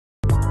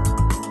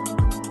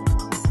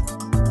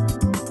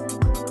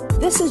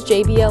This is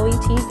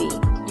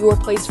JBLETV, your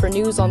place for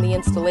news on the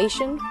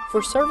installation,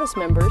 for service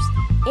members,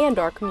 and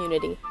our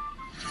community.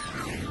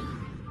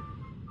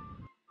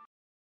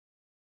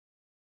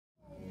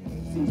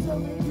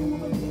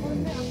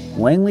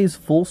 Langley's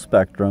Full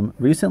Spectrum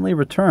recently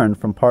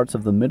returned from parts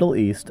of the Middle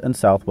East and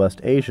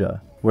Southwest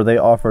Asia, where they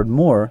offered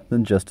more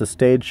than just a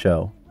stage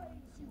show.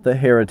 The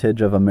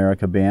Heritage of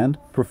America band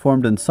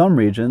performed in some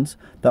regions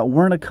that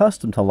weren't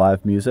accustomed to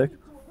live music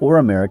or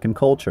American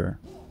culture.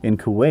 In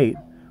Kuwait,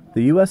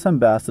 the U.S.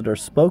 ambassador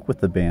spoke with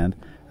the band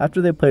after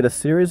they played a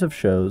series of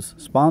shows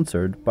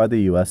sponsored by the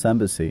U.S.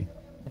 Embassy.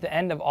 At the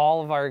end of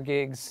all of our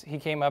gigs, he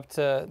came up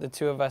to the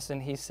two of us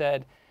and he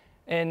said,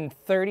 in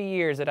 30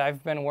 years that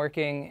I've been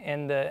working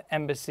in the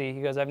embassy,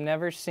 he goes, I've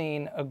never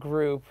seen a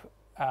group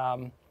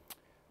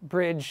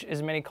bridge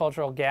as many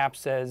cultural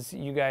gaps as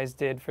you guys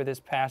did for this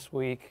past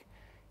week.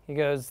 He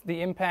goes,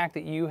 the impact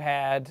that you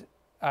had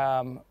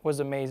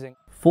was amazing.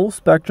 Full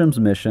Spectrum's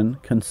mission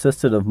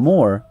consisted of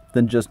more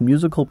than just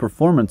musical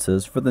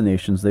performances for the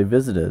nations they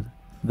visited.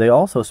 They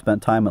also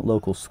spent time at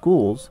local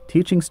schools,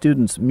 teaching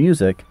students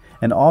music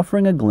and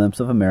offering a glimpse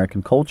of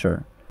American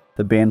culture.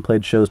 The band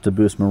played shows to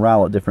boost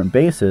morale at different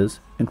bases,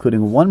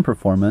 including one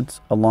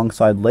performance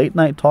alongside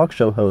late-night talk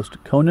show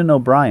host Conan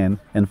O'Brien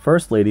and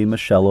First Lady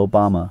Michelle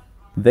Obama.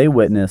 They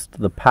witnessed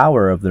the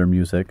power of their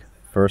music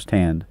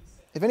firsthand.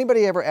 If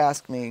anybody ever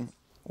asked me,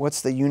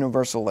 what's the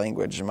universal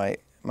language, my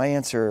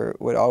answer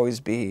would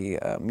always be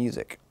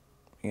music.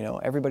 You know,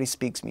 everybody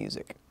speaks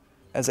music.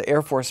 As an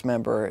Air Force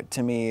member,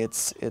 to me,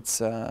 it's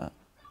its own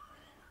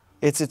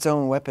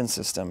weapon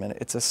system, and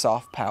it's a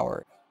soft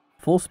power.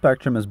 Full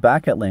Spectrum is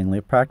back at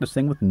Langley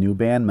practicing with new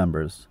band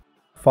members.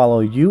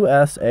 Follow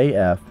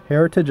USAF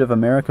Heritage of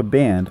America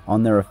Band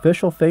on their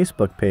official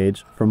Facebook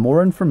page for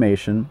more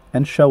information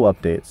and show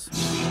updates.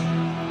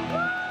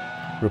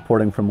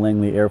 Reporting from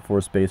Langley Air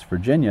Force Base,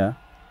 Virginia,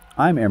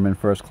 I'm Airman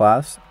First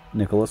Class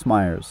Nicolas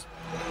Myers.